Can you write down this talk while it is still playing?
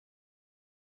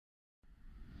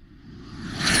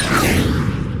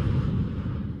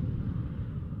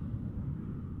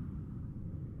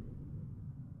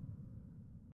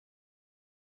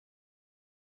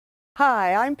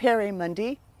Hi, I'm Perry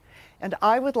Mundy, and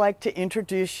I would like to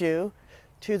introduce you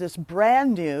to this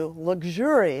brand new,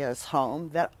 luxurious home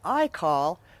that I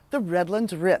call the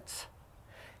Redlands Ritz.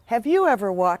 Have you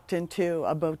ever walked into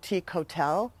a boutique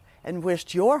hotel and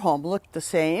wished your home looked the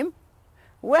same?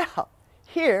 Well,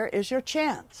 here is your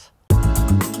chance.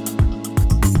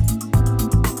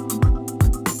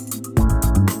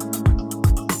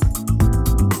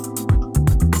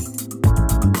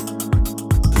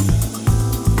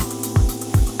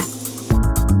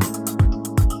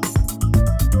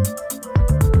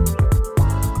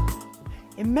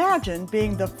 Imagine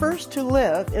being the first to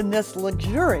live in this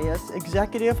luxurious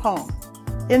executive home.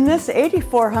 In this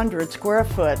 8,400 square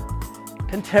foot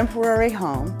contemporary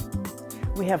home,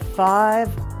 we have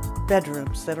 5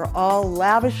 bedrooms that are all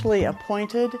lavishly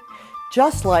appointed,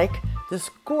 just like this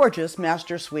gorgeous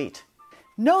master suite.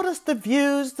 Notice the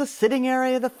views, the sitting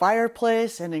area, the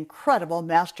fireplace, and incredible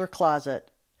master closet.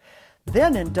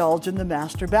 Then indulge in the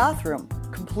master bathroom,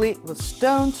 complete with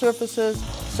stone surfaces,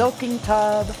 soaking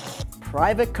tub,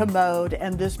 private commode,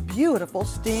 and this beautiful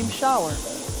steam shower.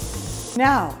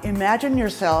 Now, imagine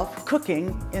yourself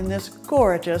cooking in this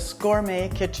gorgeous gourmet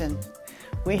kitchen.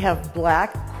 We have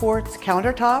black quartz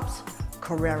countertops,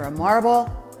 Carrara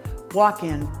marble,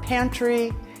 walk-in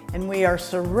pantry, and we are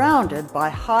surrounded by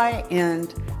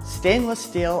high-end stainless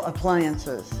steel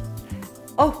appliances.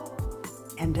 Oh,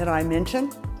 and did I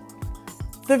mention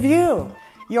the view?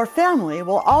 Your family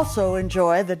will also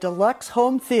enjoy the deluxe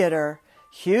home theater,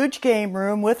 huge game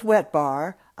room with wet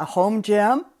bar, a home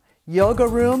gym, yoga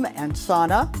room and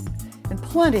sauna, and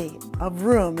plenty of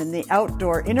room in the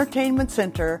outdoor entertainment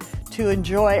center to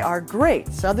enjoy our great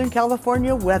Southern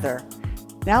California weather.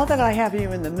 Now that I have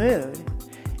you in the mood,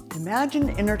 imagine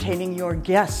entertaining your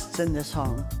guests in this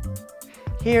home.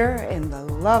 Here in the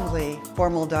lovely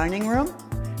formal dining room,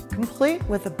 complete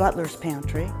with a butler's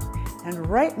pantry, and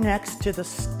right next to the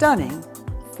stunning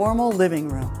formal living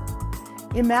room.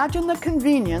 Imagine the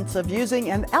convenience of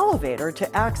using an elevator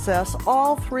to access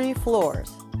all 3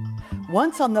 floors.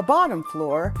 Once on the bottom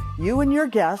floor, you and your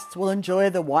guests will enjoy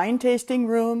the wine tasting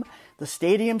room, the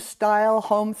stadium-style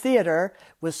home theater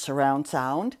with surround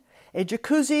sound, a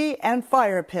jacuzzi and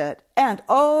fire pit, and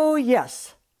oh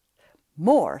yes,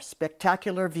 more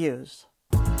spectacular views.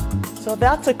 So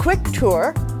that's a quick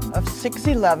tour of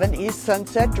 611 East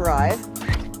Sunset Drive.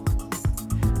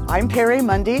 I'm Perry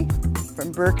Mundy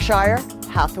from Berkshire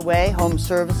Hathaway Home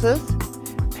Services,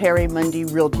 Perry Mundy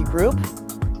Realty Group.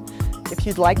 If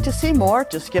you'd like to see more,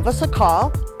 just give us a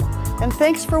call. And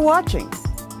thanks for watching.